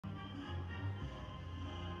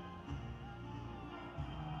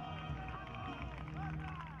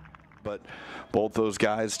But both those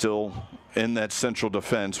guys still in that central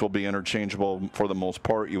defense will be interchangeable for the most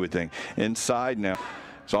part, you would think. Inside now.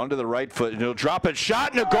 It's onto the right foot, and he'll drop it.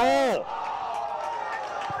 Shot and a goal!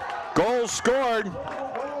 Goal scored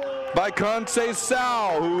by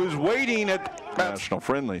Conceição, who is waiting at national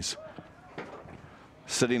friendlies.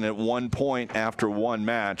 Sitting at 1 point after one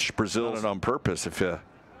match. Brazil did it on purpose. If you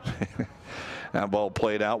that ball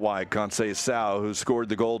played out wide. Conceição, who scored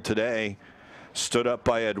the goal today, stood up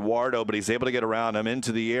by Eduardo, but he's able to get around him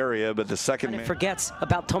into the area. But the second man forgets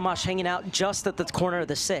about Tomas hanging out just at the corner of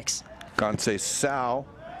the 6. Conceição,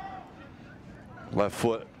 left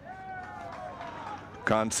foot.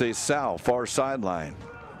 Conceição, far sideline,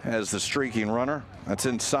 as the streaking runner. That's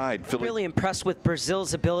inside. Really impressed with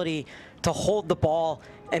Brazil's ability to hold the ball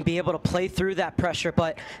and be able to play through that pressure,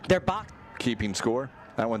 but their box keeping score.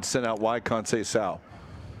 That one sent out wide. Conceição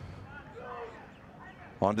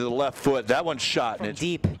onto the left foot. That one's shot from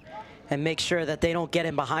deep, and make sure that they don't get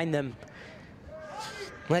in behind them.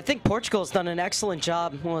 And I think Portugal's done an excellent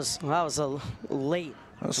job. That was a late.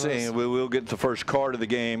 I'm saying we will get the first card of the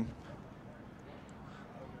game.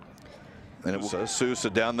 And it was Sousa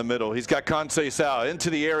down the middle. He's got Conceição into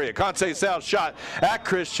the area. Conceição shot at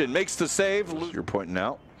Christian, makes the save. You're pointing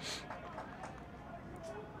out.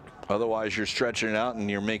 Otherwise, you're stretching it out and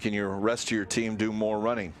you're making your rest of your team do more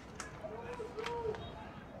running.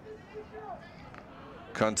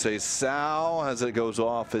 Conceição, as it goes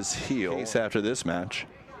off his heel after this match.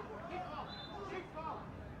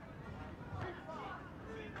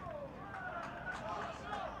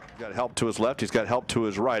 Got help to his left, he's got help to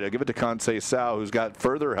his right. I'll give it to Conceição, who's got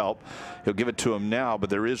further help. He'll give it to him now,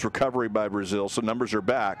 but there is recovery by Brazil, so numbers are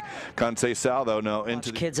back. Conceição, though, no.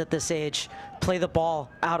 Into kids at this age play the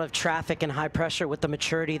ball out of traffic and high pressure with the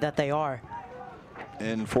maturity that they are.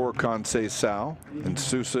 In for Conceição, and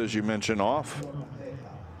Sousa, as you mentioned, off.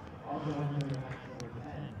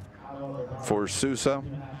 For Sousa.